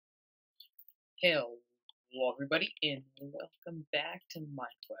Hello, everybody, and welcome back to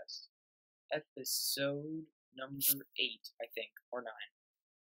MindQuest, episode number 8, I think, or 9.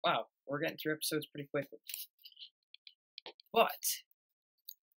 Wow, we're getting through episodes pretty quickly. But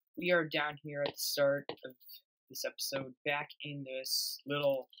we are down here at the start of this episode, back in this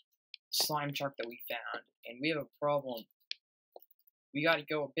little slime chunk that we found, and we have a problem. We gotta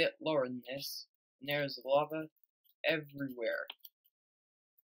go a bit lower than this, and there's lava everywhere.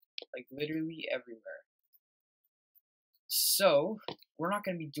 Like, literally everywhere. So, we're not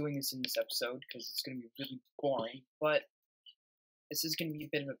going to be doing this in this episode because it's going to be really boring, but this is going to be a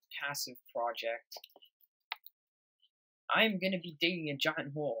bit of a passive project. I'm going to be digging a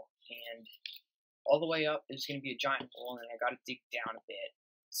giant hole, and all the way up there's going to be a giant hole, and I got to dig down a bit.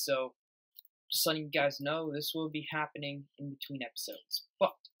 So, just letting you guys know, this will be happening in between episodes.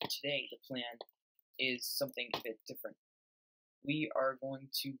 But today, the plan is something a bit different. We are going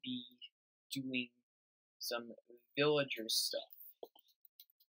to be doing some villager stuff.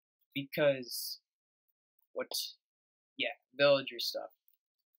 Because, villager stuff.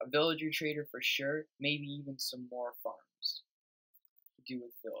 A villager trader for sure, maybe even some more farms to do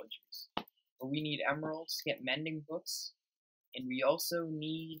with villagers. But we need emeralds to get mending books, and we also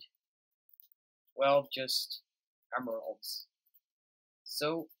need, well, just emeralds.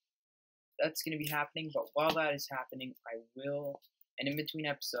 So, that's going to be happening, but while that is happening, I will, and in between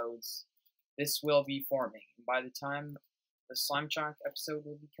episodes, this will be forming. And by the time the slime chunk episode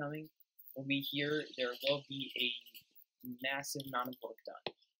will be coming, will be here, there will be a massive amount of work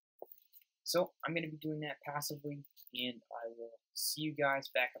done. So I'm going to be doing that passively, and I will see you guys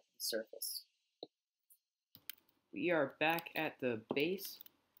back up at the surface. We are back at the base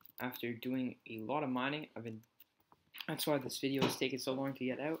after doing a lot of mining. That's why this video has taken so long to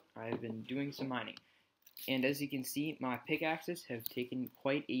get out. I've been doing some mining. And as you can see, my pickaxes have taken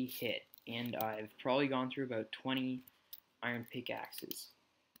quite a hit. And I've probably gone through about 20 iron pickaxes.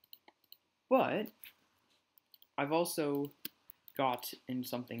 But I've also got in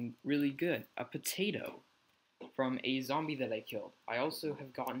something really good, a potato from a zombie that I killed. I also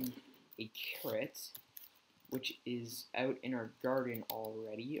have gotten a carrot, which is out in our garden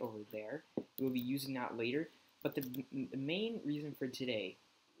already over there. We'll be using that later. But the main reason for today,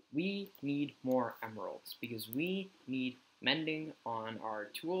 we need more emeralds because we need mending on our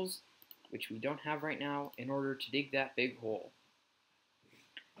tools, which we don't have right now, in order to dig that big hole.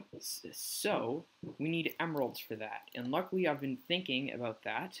 So, we need emeralds for that. And luckily I've been thinking about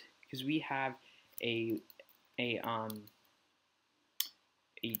that because we have a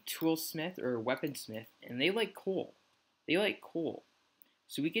toolsmith or a weaponsmith, and they like coal. They like coal.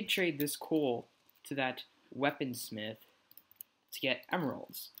 So we could trade this coal to that weaponsmith to get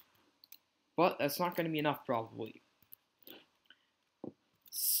emeralds. But that's not going to be enough probably.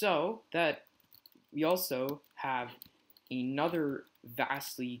 So that we also have another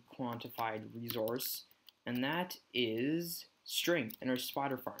vastly quantified resource, and that is string in our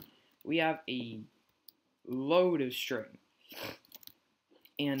spider farm. We have a load of string.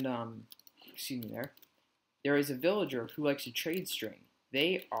 And, excuse me there is a villager who likes to trade string.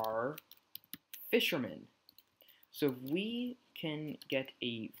 They are fishermen. So if we can get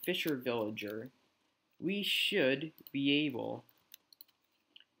a fisher villager, we should be able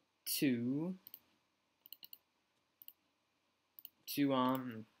to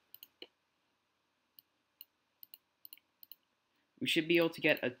we should be able to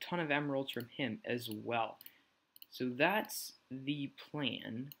get a ton of emeralds from him as well. So that's the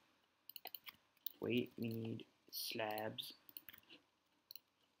plan. Wait, we need slabs.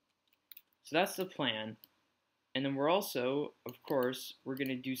 So that's the plan. And then we're also, of course, we're going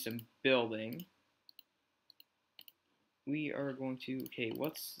to do some building. We are going to, okay,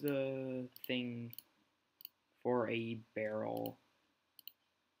 what's the thing for a barrel?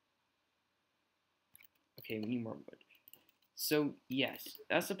 Okay, we need more wood. So, yes,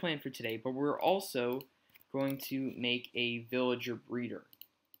 that's the plan for today, but we're also going to make a villager breeder.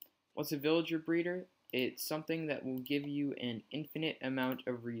 What's a villager breeder? It's something that will give you an infinite amount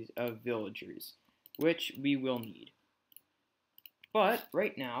of villagers, which we will need. But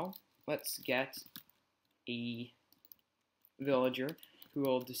right now, let's get a villager who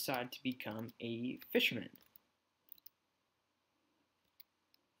will decide to become a fisherman.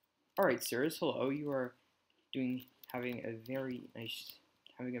 Alright, sirs, hello. You are having a very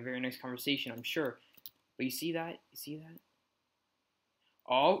nice conversation, I'm sure. But you see that? You see that?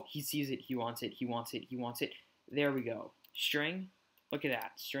 Oh, he sees it. He wants it. He wants it. He wants it. There we go. String. Look at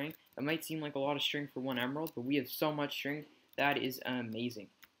that. String. It might seem like a lot of string for one emerald, but we have so much string. That is amazing.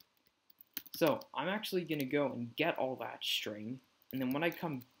 So, I'm actually going to go and get all that string. And then when I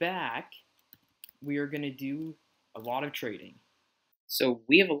come back, we are going to do a lot of trading. So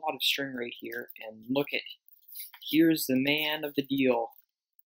we have a lot of string right here, and look at, here's the man of the deal,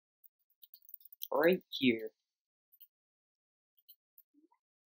 right here.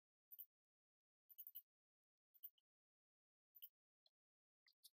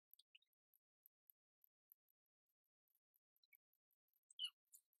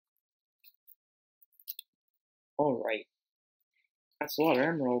 Alright, that's a lot of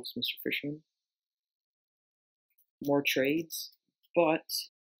emeralds, Mr. Fisherman. More trades, but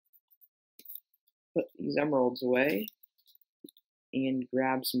put these emeralds away and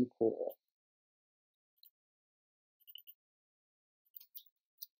grab some coal.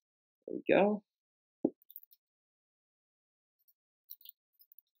 There we go.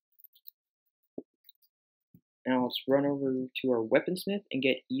 Now let's run over to our weaponsmith and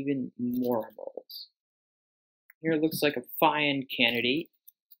get even more emeralds. Here looks like a fine candidate.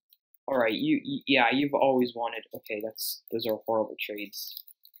 Alright, yeah, you've always wanted, okay, those are horrible trades,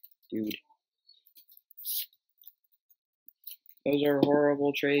 dude. Those are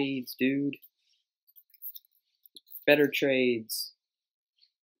horrible trades, dude. Better trades.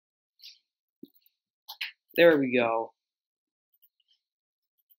 There we go.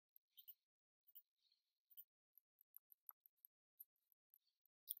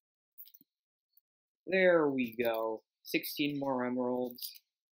 There we go. 16 more emeralds.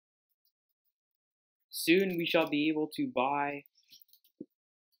 Soon we shall be able to buy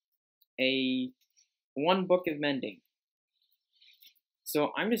one book of mending.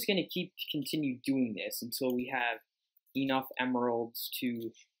 So I'm just going to continue doing this until we have enough emeralds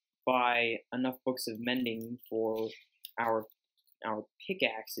to buy enough books of mending for our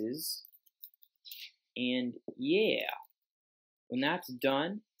pickaxes. And yeah, when that's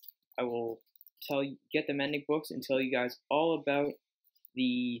done, I will get the mending books and tell you guys all about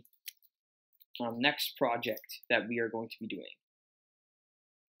the next project that we are going to be doing.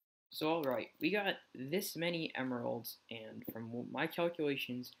 So alright, we got this many emeralds, and from my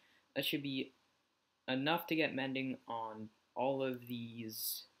calculations, that should be enough to get mending on all of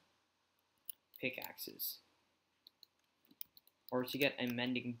these pickaxes. Or to get a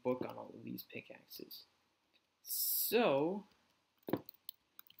mending book on all of these pickaxes. So,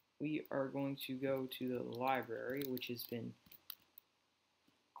 we are going to go to the library, which has been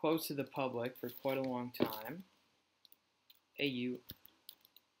closed to the public for quite a long time. Hey, you.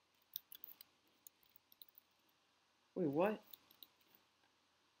 Wait, what?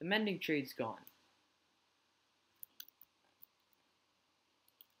 The mending trade's gone.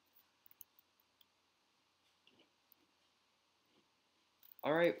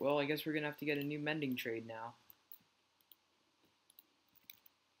 Alright, well, I guess we're gonna have to get a new mending trade now.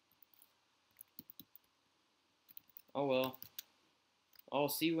 Oh well. I'll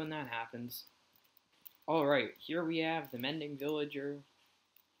see when that happens. Alright, here we have the mending villager.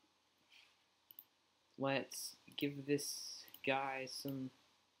 Let's give this guy some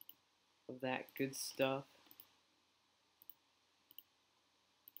of that good stuff.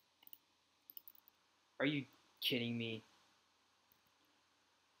 Are you kidding me?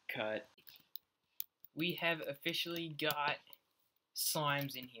 Cut. We have officially got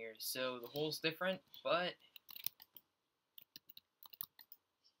slimes in here, so the hole's different, but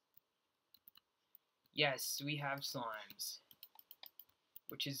yes, we have slimes,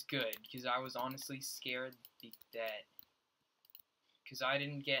 which is good, because I was honestly scared that, because I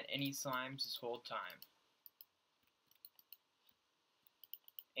didn't get any slimes this whole time.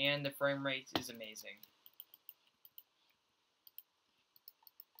 And the frame rate is amazing.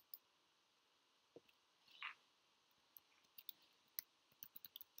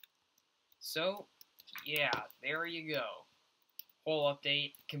 So, yeah, there you go. Whole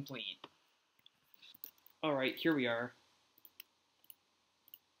update complete. Alright, here we are.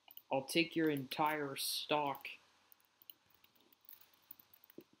 I'll take your entire stock.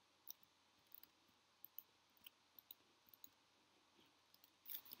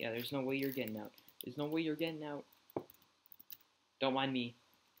 Yeah, there's no way you're getting out. There's no way you're getting out. Don't mind me.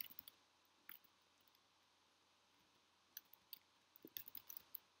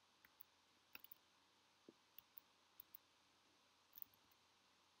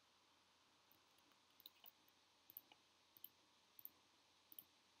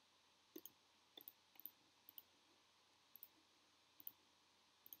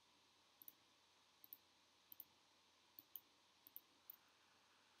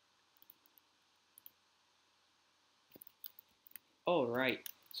 Alright,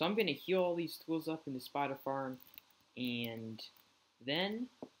 so I'm going to heal all these tools up in the spider farm, and then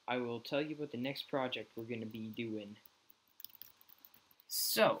I will tell you about the next project we're going to be doing.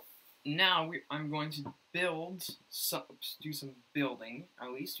 So, now I'm going to do some building.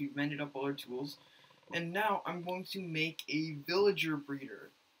 At least we've mended up all our tools, and now I'm going to make a villager breeder.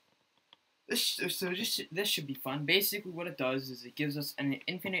 This should be fun. Basically, what it does is it gives us an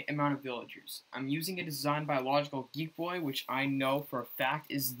infinite amount of villagers. I'm using a design by Logical Geek Boy, which I know for a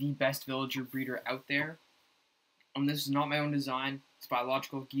fact is the best villager breeder out there. This is not my own design. It's by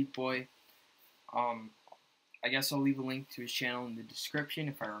Logical Geek Boy. I guess I'll leave a link to his channel in the description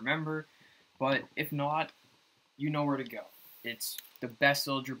if I remember. But if not, you know where to go. It's the best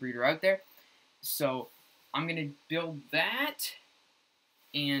villager breeder out there. So I'm going to build that.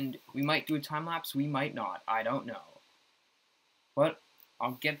 And we might do a time lapse, we might not. I don't know. But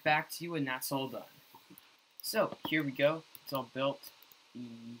I'll get back to you when that's all done. So here we go. It's all built.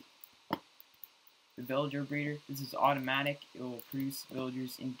 The villager breeder. This is automatic. It will produce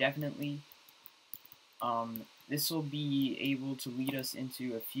villagers indefinitely. This will be able to lead us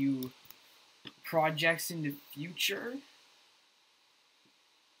into a few projects in the future.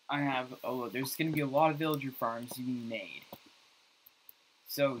 There's going to be a lot of villager farms being made.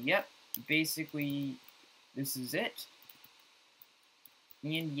 So, yep, basically, this is it.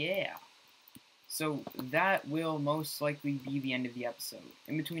 And yeah. So, that will most likely be the end of the episode.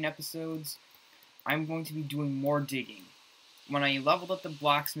 In between episodes, I'm going to be doing more digging. When I leveled up the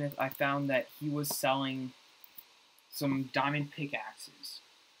blacksmith, I found that he was selling some diamond pickaxes,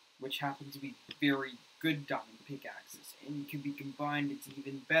 which happen to be very good diamond pickaxes, and can be combined into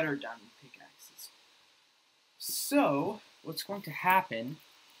even better diamond pickaxes. So, what's going to happen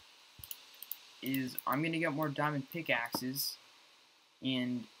is I'm going to get more diamond pickaxes,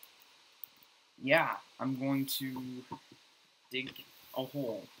 and yeah, I'm going to dig a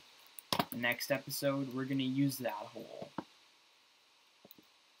hole. The next episode, we're going to use that hole.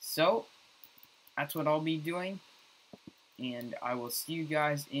 So, that's what I'll be doing, and I will see you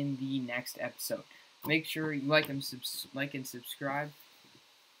guys in the next episode. Make sure you like and subscribe,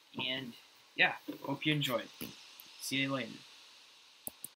 and yeah, hope you enjoyed. See you later.